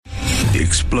the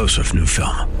explosive new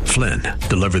film, Flynn,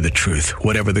 Deliver the Truth,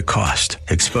 Whatever the Cost,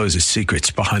 exposes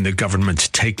secrets behind the government's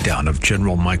takedown of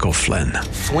General Michael Flynn.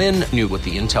 Flynn knew what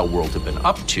the intel world had been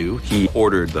up to. He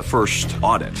ordered the first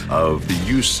audit of the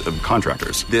use of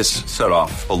contractors. This set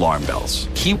off alarm bells.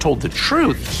 He told the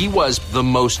truth. He was the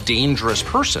most dangerous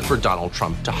person for Donald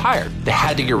Trump to hire. They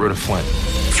had to get rid of Flynn.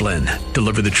 Flynn,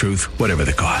 Deliver the Truth, Whatever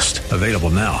the Cost. Available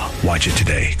now. Watch it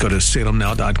today. Go to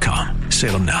salemnow.com.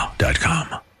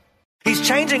 salemnow.com. He's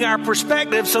changing our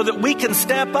perspective so that we can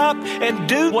step up and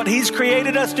do what He's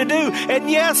created us to do. And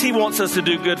yes, He wants us to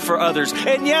do good for others.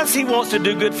 And yes, He wants to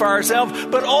do good for ourselves.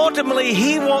 But ultimately,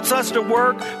 He wants us to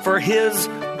work for His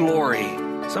glory.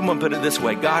 Someone put it this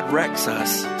way: God wrecks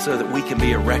us so that we can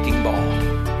be a wrecking ball.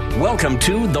 Welcome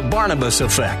to The Barnabas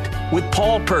Effect with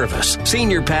Paul Purvis,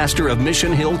 Senior Pastor of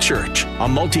Mission Hill Church, a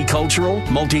multicultural,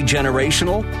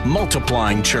 multi-generational,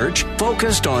 multiplying church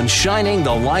focused on shining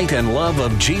the light and love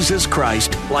of Jesus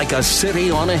Christ like a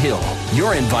city on a hill.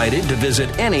 You're invited to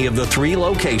visit any of the 3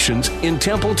 locations in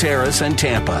Temple Terrace and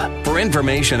Tampa. For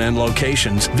information and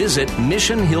locations, visit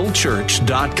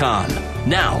missionhillchurch.com.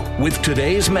 Now, with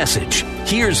today's message,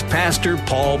 here's Pastor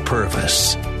Paul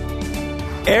Purvis.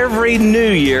 Every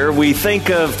new year, we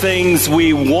think of things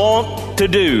we want to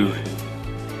do.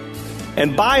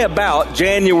 And by about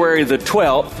January the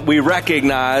 12th, we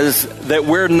recognize that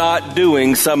we're not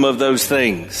doing some of those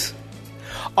things.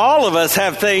 All of us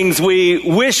have things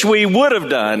we wish we would have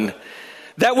done,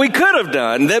 that we could have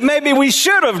done, that maybe we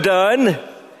should have done,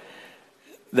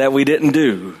 that we didn't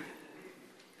do.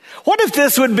 What if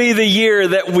this would be the year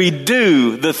that we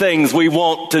do the things we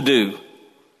want to do?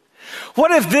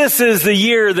 What if this is the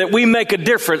year that we make a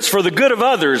difference for the good of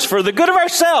others, for the good of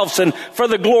ourselves, and for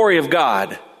the glory of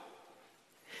God?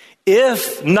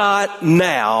 If not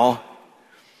now,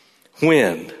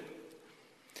 when?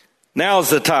 Now's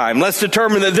the time. Let's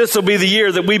determine that this will be the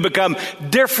year that we become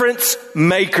difference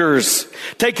makers.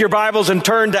 Take your Bibles and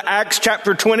turn to Acts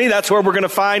chapter 20. That's where we're going to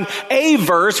find a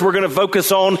verse we're going to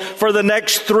focus on for the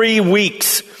next 3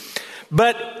 weeks.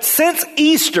 But since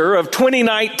Easter of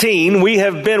 2019, we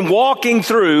have been walking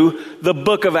through the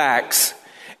book of Acts.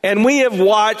 And we have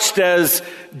watched as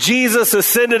Jesus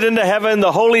ascended into heaven,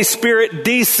 the Holy Spirit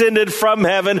descended from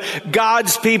heaven,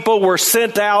 God's people were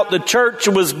sent out, the church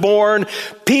was born,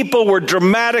 people were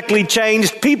dramatically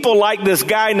changed, people like this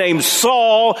guy named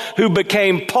Saul, who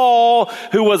became Paul,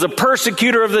 who was a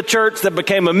persecutor of the church, that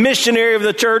became a missionary of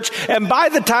the church, and by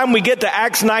the time we get to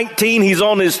Acts 19, he's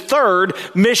on his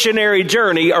 3rd missionary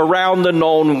journey around the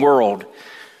known world.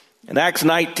 And Acts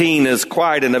 19 is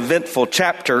quite an eventful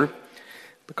chapter,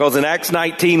 because in Acts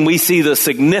 19, we see the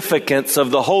significance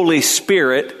of the Holy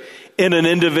Spirit in an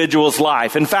individual's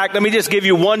life. In fact, let me just give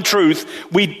you one truth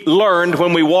we learned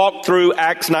when we walked through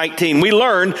Acts 19. We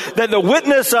learned that the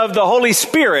witness of the Holy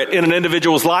Spirit in an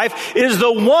individual's life is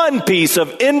the one piece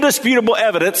of indisputable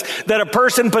evidence that a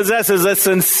person possesses a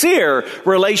sincere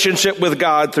relationship with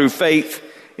God through faith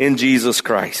in Jesus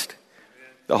Christ.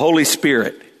 The Holy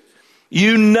Spirit.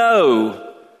 You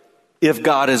know if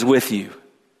God is with you,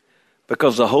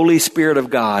 because the Holy Spirit of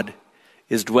God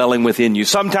is dwelling within you.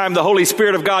 Sometimes the Holy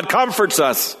Spirit of God comforts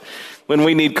us when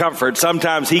we need comfort.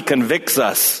 Sometimes He convicts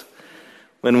us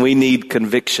when we need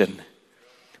conviction.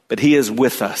 But He is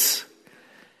with us.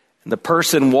 And the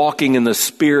person walking in the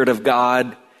Spirit of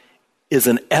God is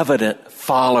an evident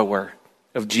follower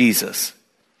of Jesus.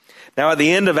 Now, at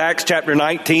the end of Acts chapter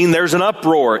 19, there's an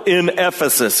uproar in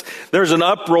Ephesus. There's an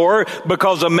uproar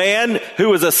because a man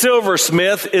who is a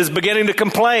silversmith is beginning to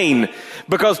complain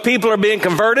because people are being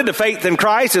converted to faith in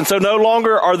Christ, and so no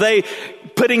longer are they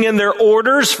putting in their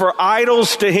orders for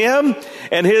idols to him,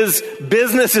 and his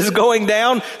business is going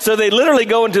down. So they literally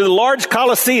go into the large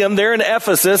Colosseum there in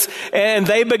Ephesus, and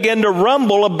they begin to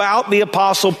rumble about the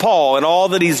Apostle Paul and all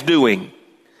that he's doing.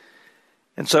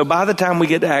 And so by the time we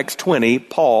get to Acts 20,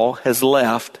 Paul has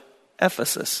left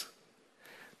Ephesus.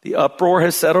 The uproar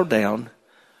has settled down.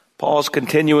 Paul's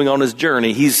continuing on his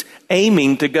journey. He's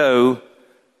aiming to go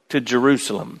to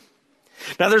Jerusalem.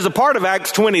 Now, there's a part of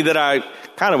Acts 20 that I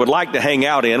kind of would like to hang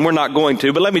out in. We're not going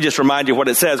to, but let me just remind you what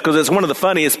it says, because it's one of the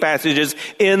funniest passages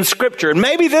in Scripture. And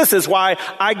maybe this is why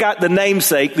I got the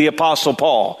namesake, the Apostle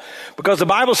Paul. Because the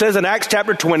Bible says in Acts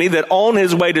chapter 20 that on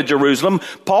his way to Jerusalem,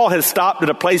 Paul has stopped at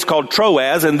a place called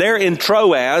Troas, and there in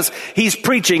Troas, he's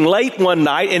preaching late one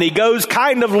night, and he goes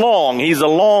kind of long. He's a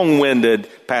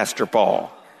long-winded Pastor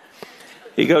Paul.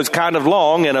 He goes kind of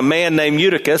long, and a man named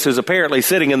Eutychus, who's apparently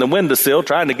sitting in the windowsill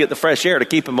trying to get the fresh air to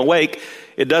keep him awake,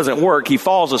 it doesn't work. He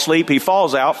falls asleep. He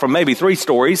falls out from maybe 3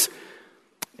 stories,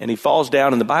 and he falls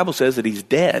down, and the Bible says that he's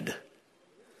dead. The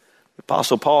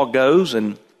Apostle Paul goes,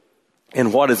 and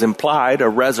in what is implied a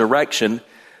resurrection,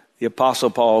 the Apostle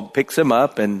Paul picks him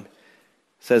up and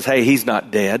says, hey, he's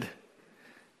not dead.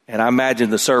 And I imagine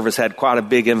the service had quite a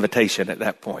big invitation at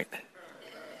that point.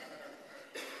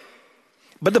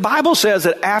 But the Bible says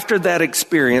that after that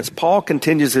experience, Paul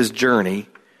continues his journey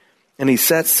and he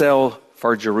sets sail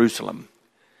for Jerusalem.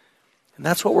 And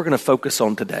that's what we're going to focus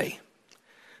on today.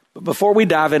 But before we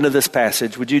dive into this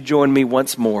passage, would you join me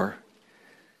once more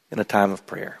in a time of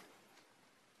prayer?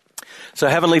 So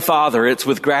Heavenly Father, it's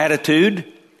with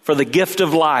gratitude for the gift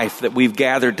of life that we've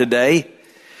gathered today.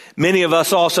 Many of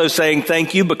us also saying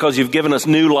thank you because you've given us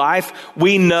new life.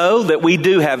 We know that we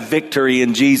do have victory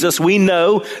in Jesus. We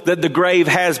know that the grave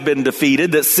has been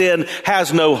defeated, that sin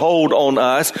has no hold on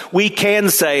us. We can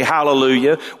say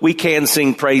hallelujah. We can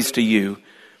sing praise to you.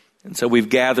 And so we've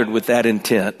gathered with that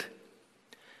intent.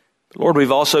 Lord,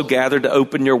 we've also gathered to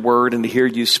open your word and to hear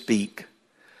you speak.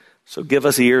 So give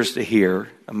us ears to hear,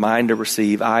 a mind to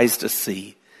receive, eyes to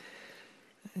see.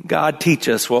 God, teach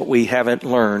us what we haven't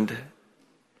learned.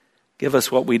 Give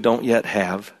us what we don't yet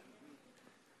have.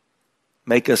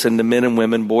 Make us into men and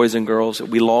women, boys and girls that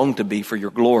we long to be for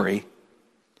your glory.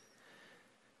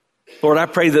 Lord, I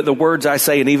pray that the words I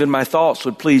say and even my thoughts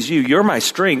would please you. You're my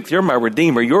strength. You're my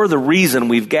Redeemer. You're the reason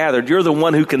we've gathered. You're the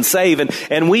one who can save.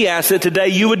 And we ask that today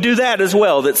you would do that as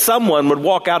well, that someone would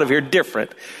walk out of here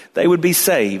different. They would be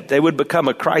saved. They would become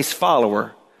a Christ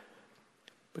follower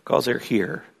because they're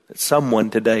here. That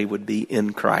someone today would be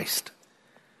in Christ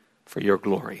for your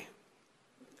glory.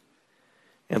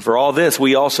 And for all this,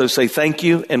 we also say thank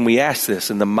you, and we ask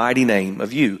this in the mighty name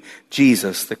of you,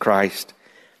 Jesus the Christ.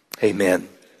 Amen.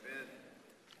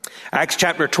 Acts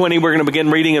chapter 20, we're going to begin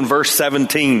reading in verse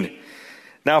 17.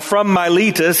 Now from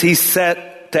Miletus, he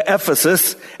set to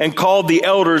Ephesus and called the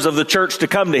elders of the church to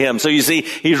come to him. So you see,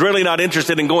 he's really not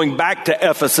interested in going back to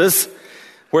Ephesus,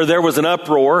 where there was an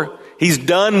uproar. He's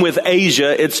done with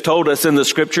Asia, it's told us in the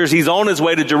scriptures. He's on his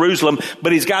way to Jerusalem,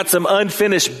 but he's got some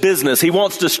unfinished business. He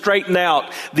wants to straighten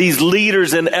out these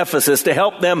leaders in Ephesus to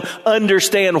help them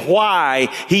understand why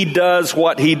he does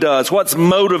what he does, what's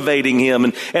motivating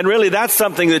him. And really that's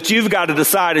something that you've got to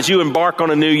decide as you embark on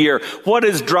a new year. What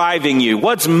is driving you?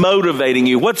 What's motivating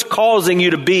you? What's causing you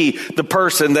to be the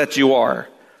person that you are?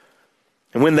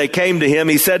 And when they came to him,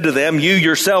 he said to them, you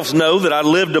yourselves know that I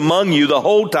lived among you the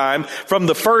whole time from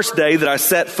the first day that I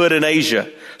set foot in Asia,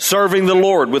 serving the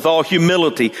Lord with all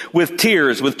humility, with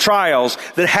tears, with trials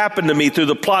that happened to me through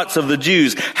the plots of the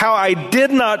Jews, how I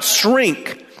did not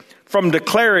shrink from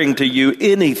declaring to you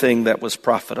anything that was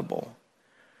profitable,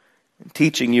 and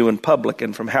teaching you in public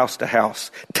and from house to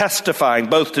house, testifying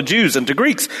both to Jews and to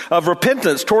Greeks of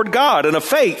repentance toward God and of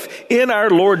faith in our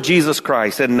Lord Jesus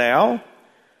Christ. And now,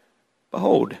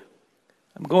 behold,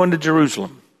 I'm going to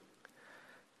Jerusalem,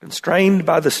 constrained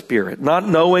by the Spirit, not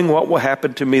knowing what will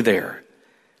happen to me there,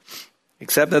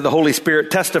 except that the Holy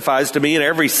Spirit testifies to me in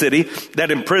every city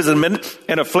that imprisonment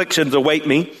and afflictions await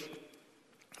me.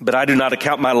 But I do not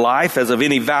account my life as of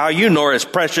any value, nor as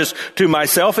precious to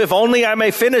myself, if only I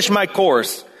may finish my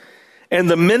course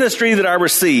and the ministry that I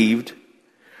received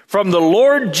from the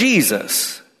Lord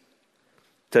Jesus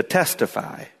to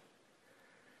testify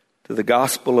to the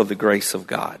gospel of the grace of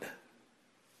God.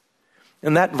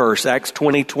 And that verse, Acts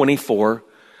 20:24,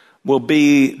 will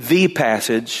be the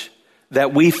passage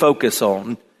that we focus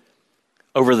on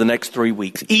over the next 3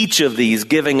 weeks. Each of these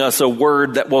giving us a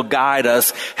word that will guide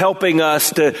us, helping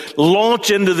us to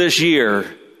launch into this year,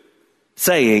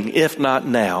 saying, if not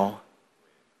now,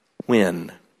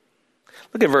 when?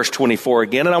 Look at verse 24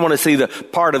 again, and I want to see the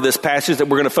part of this passage that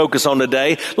we're going to focus on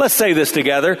today. Let's say this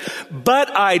together.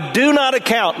 But I do not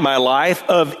account my life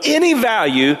of any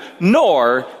value,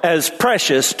 nor as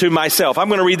precious to myself. I'm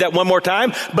going to read that one more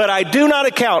time. But I do not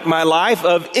account my life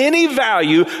of any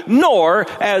value, nor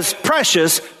as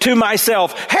precious to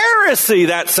myself. Heresy,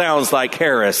 that sounds like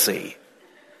heresy.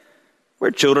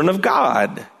 We're children of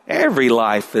God. Every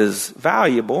life is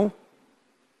valuable.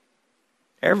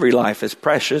 Every life is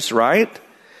precious, right?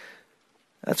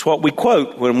 That's what we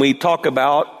quote when we talk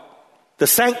about the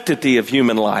sanctity of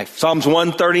human life. Psalms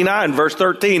 139, verse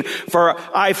 13, for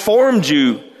I formed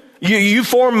you. You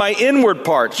formed my inward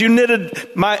parts. You knitted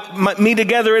me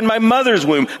together in my mother's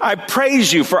womb. I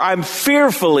praise you, for I'm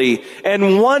fearfully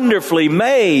and wonderfully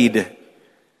made.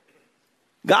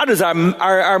 God is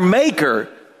our maker.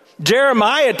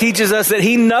 Jeremiah teaches us that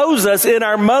he knows us in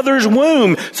our mother's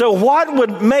womb. So what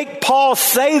would make Paul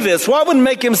say this? What would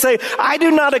make him say, I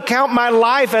do not account my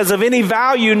life as of any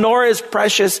value, nor as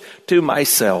precious to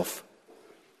myself?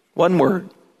 One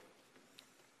word.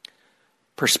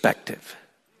 Perspective.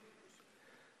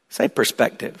 Say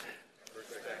perspective.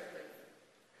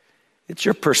 It's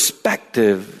your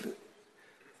perspective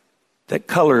that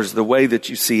colors the way that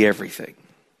you see everything.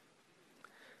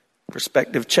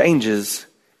 Perspective changes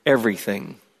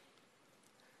everything.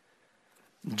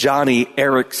 Joni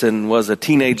Eareckson was a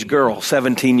teenage girl,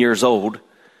 17 years old,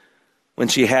 when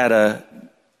she had a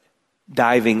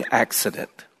diving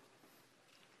accident.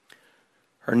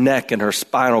 Her neck and her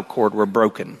spinal cord were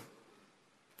broken.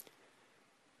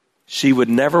 She would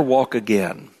never walk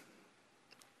again.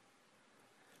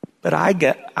 But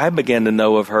I began to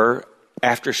know of her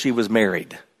after she was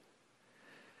married.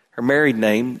 Her married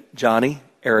name, Joni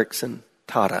Eareckson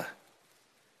Tada.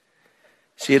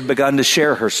 She had begun to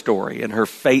share her story and her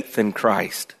faith in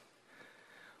Christ.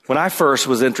 When I first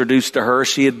was introduced to her,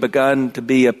 she had begun to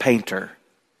be a painter.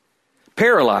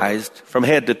 Paralyzed from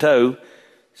head to toe,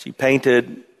 she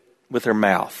painted with her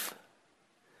mouth.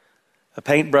 A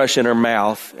paintbrush in her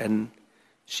mouth, and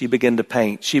she began to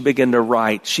paint. She began to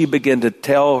write. She began to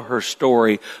tell her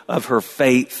story of her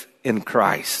faith in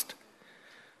Christ.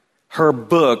 Her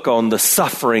book on the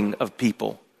suffering of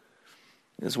people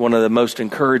is one of the most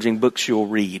encouraging books you'll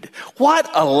read. What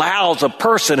allows a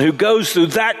person who goes through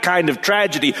that kind of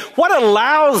tragedy, what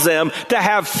allows them to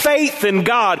have faith in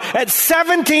God? At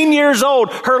 17 years old,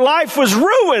 her life was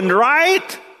ruined,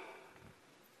 right?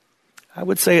 I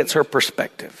would say it's her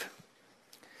perspective.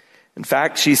 In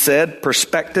fact, she said,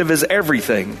 perspective is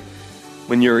everything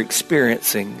when you're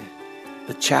experiencing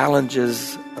the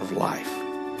challenges of life.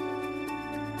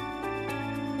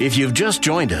 If you've just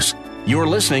joined us, you're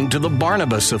listening to The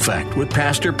Barnabas Effect with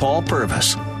Pastor Paul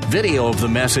Purvis. Video of the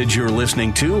message you're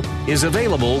listening to is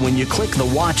available when you click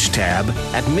the Watch tab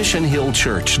at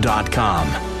missionhillchurch.com.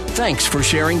 Thanks for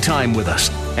sharing time with us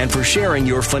and for sharing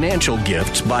your financial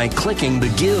gifts by clicking the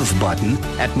Give button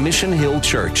at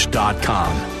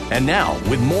missionhillchurch.com. And now,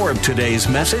 with more of today's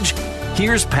message,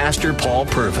 here's Pastor Paul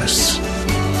Purvis.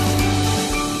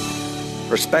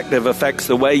 Perspective affects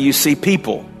the way you see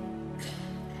people.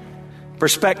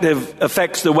 Perspective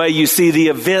affects the way you see the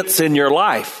events in your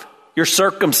life, your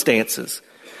circumstances.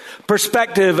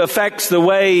 Perspective affects the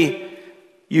way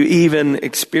you even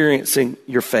experiencing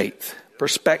your faith.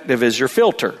 Perspective is your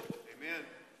filter.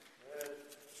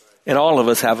 And all of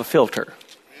us have a filter.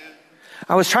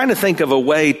 I was trying to think of a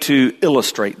way to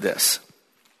illustrate this.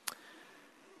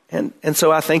 And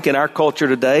so I think in our culture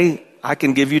today, I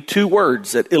can give you two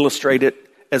words that illustrate it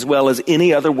as well as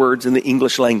any other words in the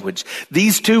English language.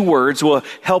 These two words will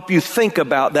help you think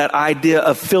about that idea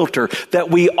of filter, that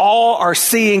we all are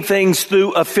seeing things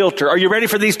through a filter. Are you ready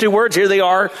for these two words? Here they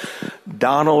are.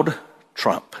 Donald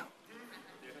Trump.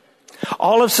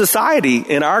 All of society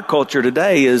in our culture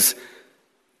today is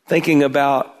thinking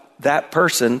about that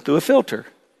person through a filter.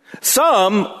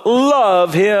 Some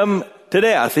love him to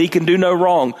death. He can do no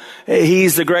wrong.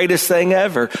 He's the greatest thing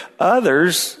ever.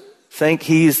 Others think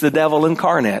he's the devil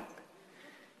incarnate.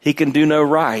 He can do no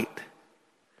right.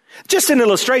 Just an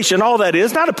illustration, all that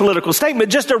is, not a political statement,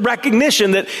 just a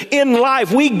recognition that in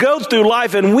life, we go through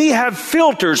life and we have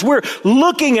filters. We're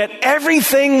looking at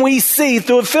everything we see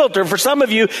through a filter. For some of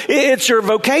you, it's your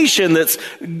vocation that's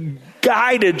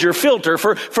guided your filter.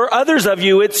 For others of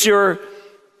you, it's your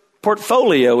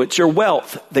portfolio, it's your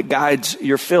wealth that guides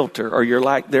your filter or your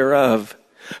lack thereof.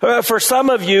 For some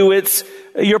of you, it's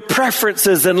your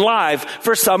preferences in life.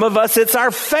 For some of us, it's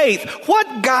our faith.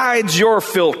 What guides your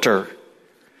filter?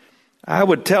 I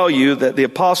would tell you that the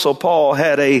Apostle Paul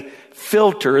had a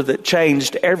filter that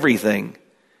changed everything.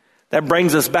 That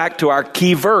brings us back to our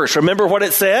key verse. Remember what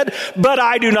it said? But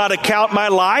I do not account my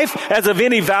life as of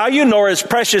any value, nor as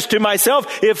precious to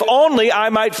myself, if only I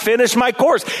might finish my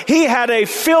course. He had a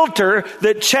filter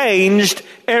that changed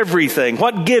everything.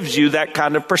 What gives you that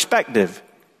kind of perspective?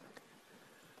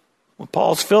 Well,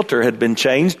 Paul's filter had been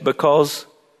changed because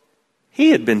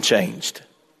he had been changed.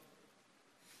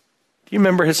 Do you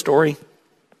remember his story?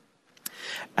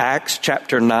 Acts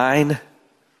chapter 9.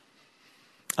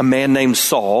 A man named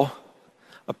Saul,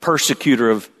 a persecutor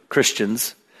of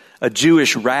Christians, a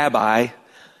Jewish rabbi,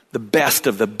 the best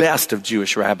of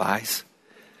Jewish rabbis,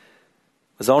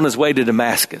 was on his way to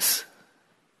Damascus.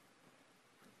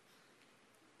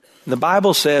 And the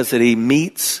Bible says that he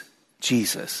meets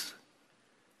Jesus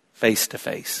face to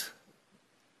face.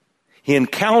 He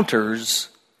encounters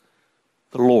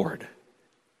the Lord.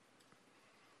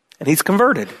 And he's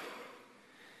converted.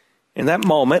 In that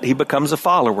moment, he becomes a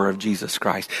follower of Jesus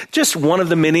Christ. Just one of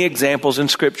the many examples in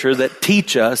Scripture that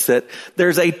teach us that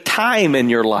there's a time in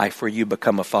your life where you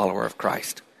become a follower of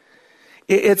Christ.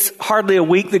 It's hardly a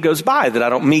week that goes by that I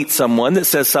don't meet someone that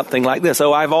says something like this.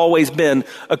 Oh, I've always been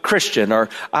a Christian, or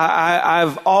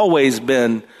I've always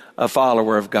been a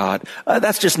follower of God.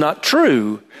 That's just not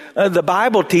true. The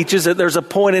Bible teaches that there's a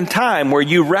point in time where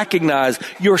you recognize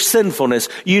your sinfulness.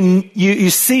 You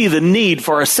see the need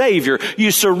for a Savior.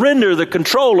 You surrender the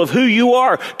control of who you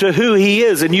are to who He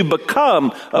is, and you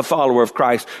become a follower of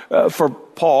Christ. For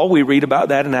Paul, we read about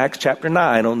that in Acts chapter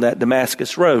 9 on that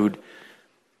Damascus road.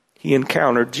 He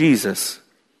encountered Jesus.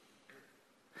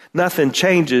 Nothing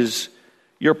changes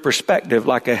your perspective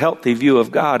like a healthy view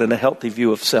of God and a healthy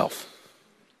view of self.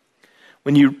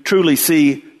 When you truly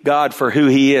see God for who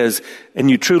He is and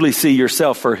you truly see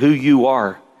yourself for who you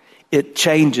are, it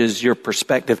changes your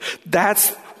perspective. That's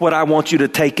what I want you to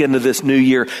take into this new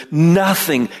year.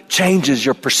 Nothing changes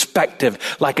your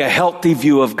perspective like a healthy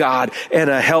view of God and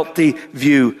a healthy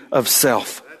view of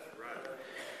self.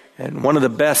 And one of the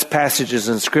best passages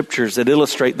in scriptures that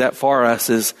illustrate that for us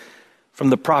is from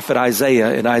the prophet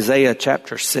Isaiah in Isaiah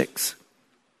chapter 6.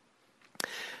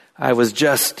 I was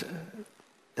just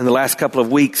in the last couple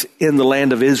of weeks in the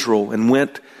land of Israel and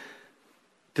went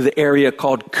to the area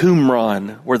called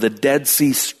Qumran, where the Dead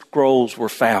Sea Scrolls were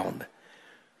found.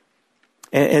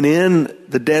 And in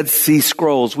the Dead Sea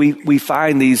Scrolls, we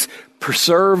find these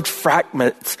preserved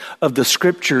fragments of the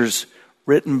scriptures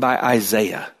written by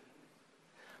Isaiah,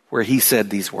 where he said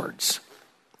these words.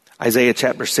 Isaiah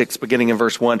chapter 6, beginning in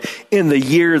verse 1. In the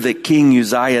year that King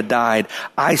Uzziah died,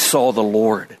 I saw the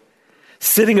Lord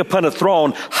sitting upon a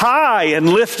throne, high and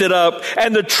lifted up,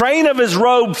 and the train of his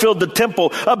robe filled the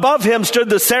temple. Above him stood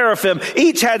the seraphim.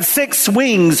 Each had 6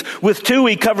 wings. With 2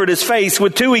 he covered his face.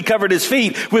 With 2 he covered his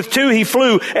feet. With 2 he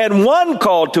flew. And one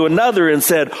called to another and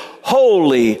said,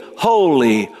 Holy,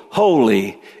 holy,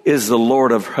 holy is the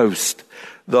Lord of hosts.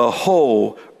 The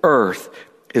whole earth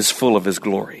is full of His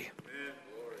glory.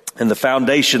 And the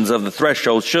foundations of the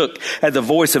threshold shook at the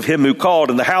voice of Him who called,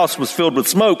 and the house was filled with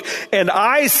smoke. And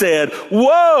I said,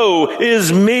 Woe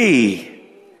is me,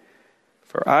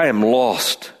 for I am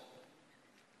lost.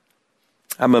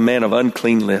 I'm a man of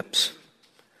unclean lips,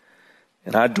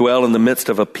 and I dwell in the midst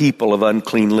of a people of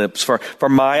unclean lips. For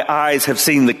my eyes have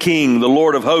seen the King, the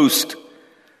Lord of hosts.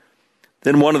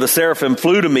 Then one of the seraphim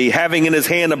flew to me, having in his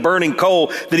hand a burning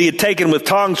coal that he had taken with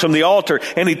tongs from the altar.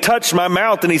 And he touched my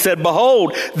mouth, and he said,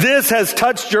 Behold, this has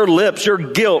touched your lips. Your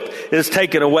guilt is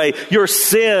taken away. Your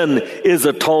sin is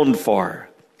atoned for.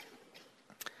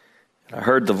 And I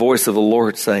heard the voice of the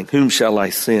Lord saying, Whom shall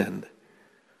I send?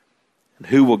 And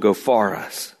who will go for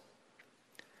us?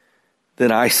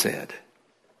 Then I said,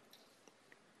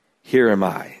 Here am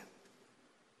I.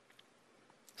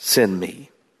 Send me.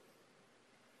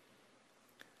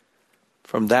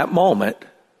 From that moment,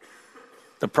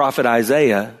 the prophet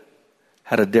Isaiah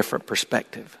had a different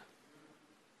perspective.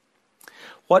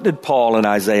 What did Paul and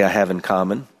Isaiah have in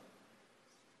common?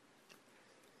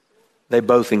 They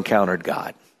both encountered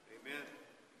God. Amen.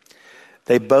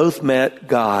 They both met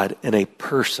God in a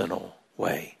personal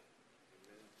way.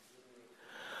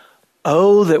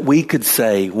 Oh, that we could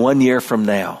say 1 year from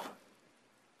now,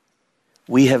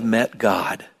 we have met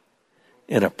God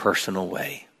in a personal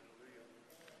way.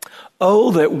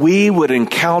 Oh, that we would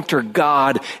encounter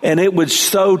God and it would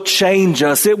so change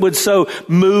us. It would so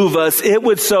move us. It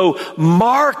would so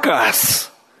mark us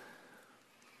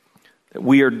that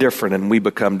we are different and we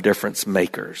become difference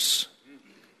makers.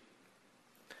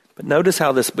 But notice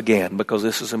how this began, because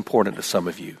this is important to some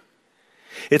of you.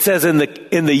 It says in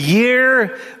the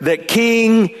year that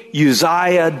King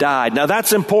Uzziah died. Now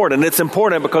that's important. It's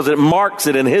important because it marks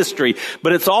it in history.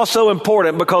 But it's also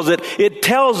important because it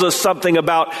tells us something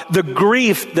about the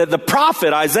grief that the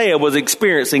prophet Isaiah was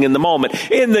experiencing in the moment.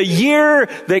 In the year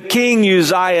that King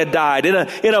Uzziah died,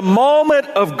 in a moment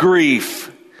of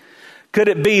grief, could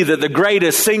it be that the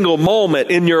greatest single moment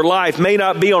in your life may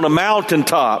not be on a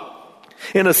mountaintop,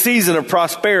 in a season of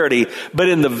prosperity, but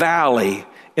in the valley,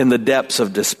 in the depths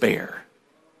of despair?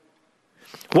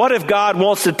 What if God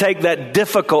wants to take that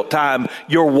difficult time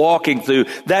you're walking through,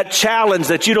 that challenge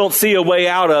that you don't see a way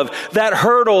out of, that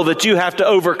hurdle that you have to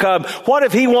overcome? What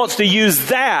if He wants to use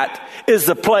that as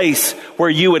the place where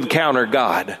you encounter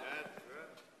God?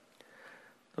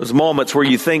 Those moments where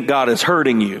you think God is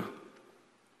hurting you,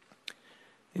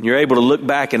 and you're able to look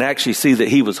back and actually see that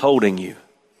He was holding you,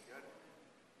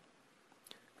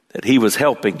 that He was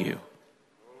helping you.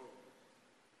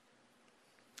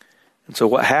 And so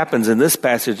what happens in this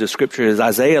passage of Scripture is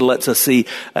Isaiah lets us see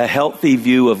a healthy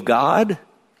view of God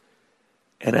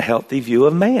and a healthy view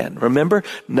of man. Remember,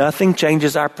 nothing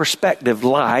changes our perspective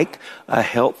like a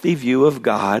healthy view of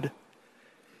God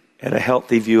and a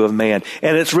healthy view of man.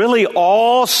 And it's really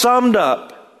all summed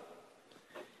up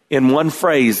in one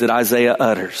phrase that Isaiah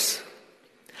utters.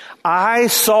 I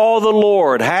saw the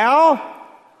Lord. How?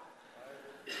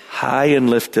 high and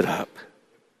lifted up.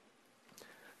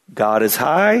 God is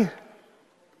high,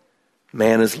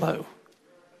 man is low.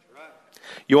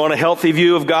 You want a healthy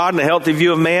view of God and a healthy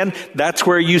view of man? That's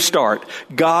where you start.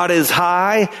 God is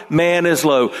high, man is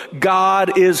low.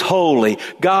 God is holy.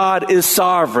 God is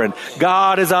sovereign.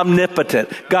 God is omnipotent.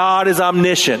 God is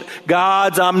omniscient.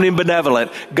 God's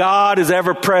omnibenevolent. God is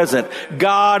ever present.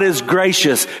 God is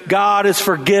gracious. God is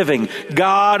forgiving.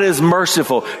 God is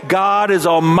merciful. God is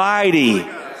almighty.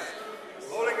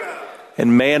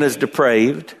 And man is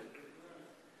depraved,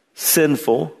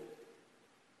 sinful,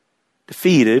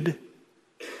 defeated,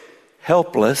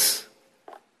 helpless,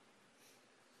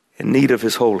 in need of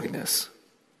his holiness.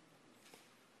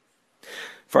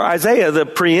 For Isaiah, the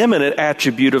preeminent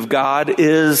attribute of God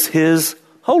is his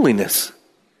holiness.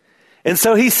 And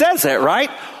so he says that, right?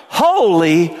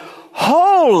 Holy,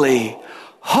 holy,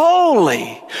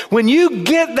 holy. When you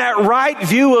get that right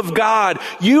view of God,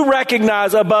 you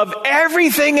recognize above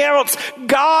everything else,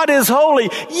 God is holy.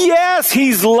 Yes,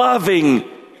 he's loving,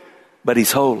 but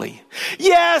he's holy.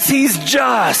 Yes, he's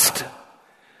just,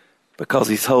 because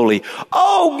he's holy.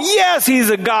 Oh, yes, he's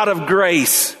a God of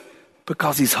grace,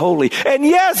 because he's holy. And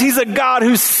yes, he's a God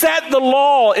who set the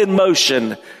law in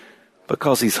motion,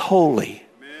 because he's holy.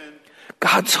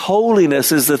 God's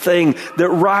holiness is the thing that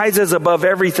rises above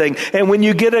everything. And when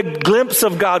you get a glimpse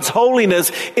of God's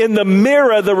holiness in the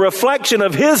mirror, the reflection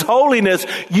of his holiness,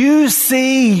 you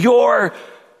see your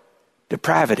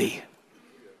depravity.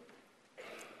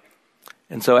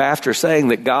 And so after saying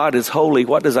that God is holy,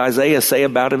 what does Isaiah say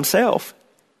about himself?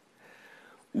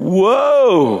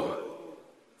 Woe!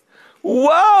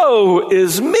 Woe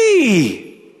is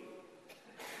me!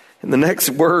 And the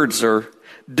next words are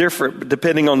different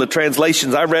depending on the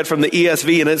translations. I read from the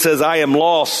ESV and it says, I am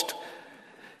lost.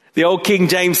 The old King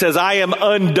James says, I am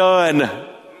undone.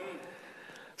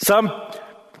 Some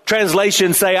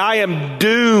translations say, I am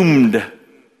doomed.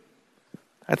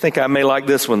 I think I may like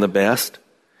this one the best.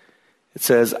 It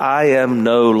says, I am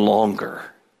no longer.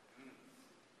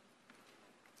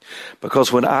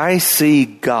 Because when I see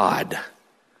God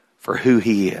for who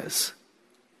he is,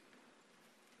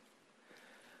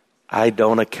 I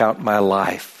don't account my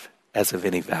life as of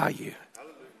any value,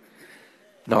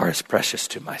 nor as precious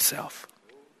to myself.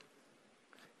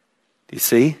 Do you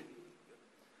see?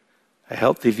 A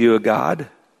healthy view of God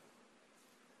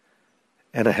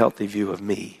and a healthy view of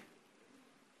me.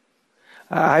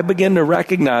 I begin to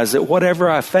recognize that whatever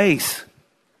I face,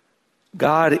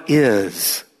 God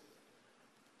is,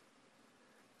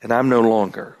 and I'm no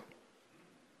longer.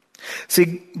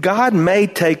 See, God may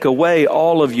take away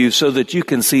all of you so that you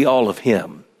can see all of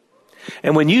him.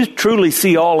 And when you truly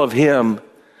see all of him,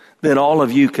 then all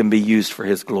of you can be used for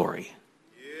his glory.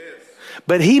 Yes.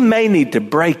 But he may need to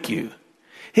break you.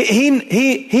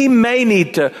 He may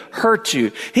need to hurt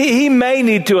you. He may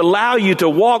need to allow you to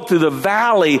walk through the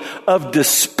valley of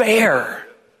despair.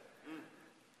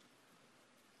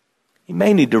 He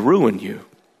may need to ruin you.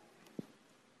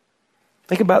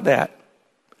 Think about that.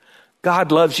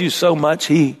 God loves you so much,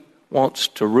 he wants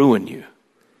to ruin you.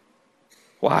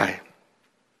 Why?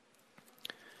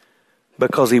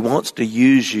 Because he wants to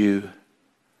use you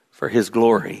for his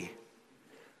glory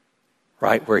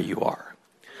right where you are.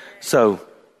 So,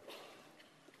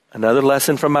 another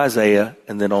lesson from Isaiah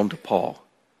and then on to Paul.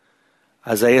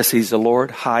 Isaiah sees the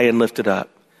Lord high and lifted up.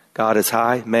 God is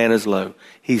high, man is low.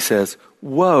 He says,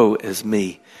 woe is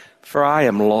me, for I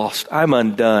am lost. I'm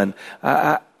undone.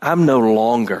 I'm no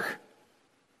longer.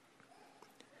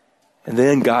 And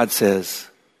then God says,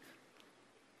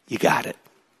 you got it.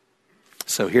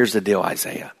 So here's the deal,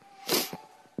 Isaiah.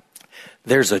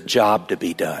 There's a job to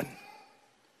be done.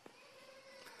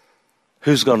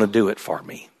 Who's going to do it for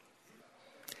me?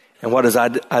 And what does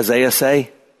Isaiah say?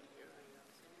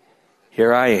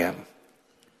 Here I am.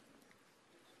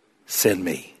 Send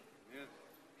me.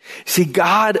 See,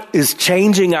 God is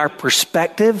changing our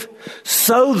perspective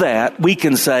so that we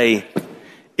can say,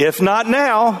 if not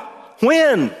now,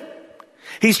 when?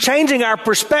 He's changing our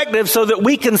perspective so that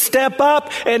we can step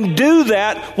up and do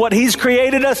that, what he's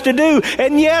created us to do.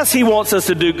 And yes, he wants us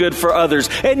to do good for others.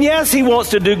 And yes, he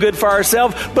wants to do good for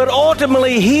ourselves. But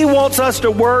ultimately, he wants us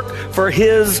to work for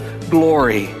his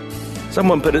glory.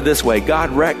 Someone put it this way: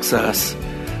 God wrecks us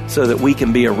so that we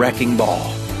can be a wrecking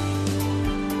ball.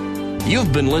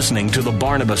 You've been listening to The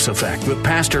Barnabas Effect with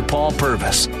Pastor Paul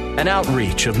Purvis, an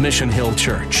outreach of Mission Hill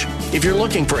Church. If you're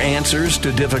looking for answers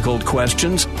to difficult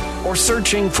questions or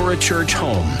searching for a church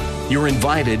home, You're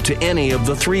invited to any of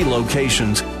the 3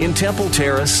 locations in Temple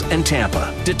Terrace and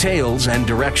Tampa. Details and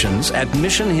directions at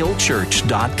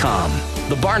missionhillchurch.com.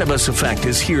 The Barnabas Effect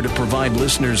is here to provide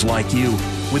listeners like you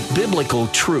with biblical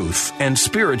truth and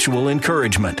spiritual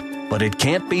encouragement, but it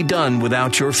can't be done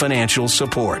without your financial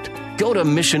support. Go to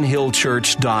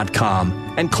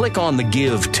missionhillchurch.com and click on the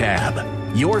Give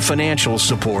tab. Your financial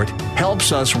support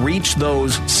helps us reach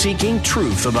those seeking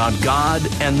truth about God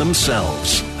and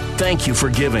themselves. Thank you for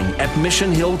giving at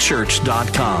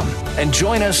missionhillchurch.com. And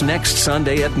join us next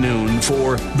Sunday at noon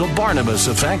for The Barnabas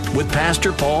Effect with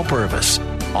Pastor Paul Purvis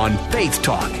on Faith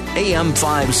Talk, AM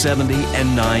 570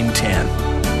 and 910.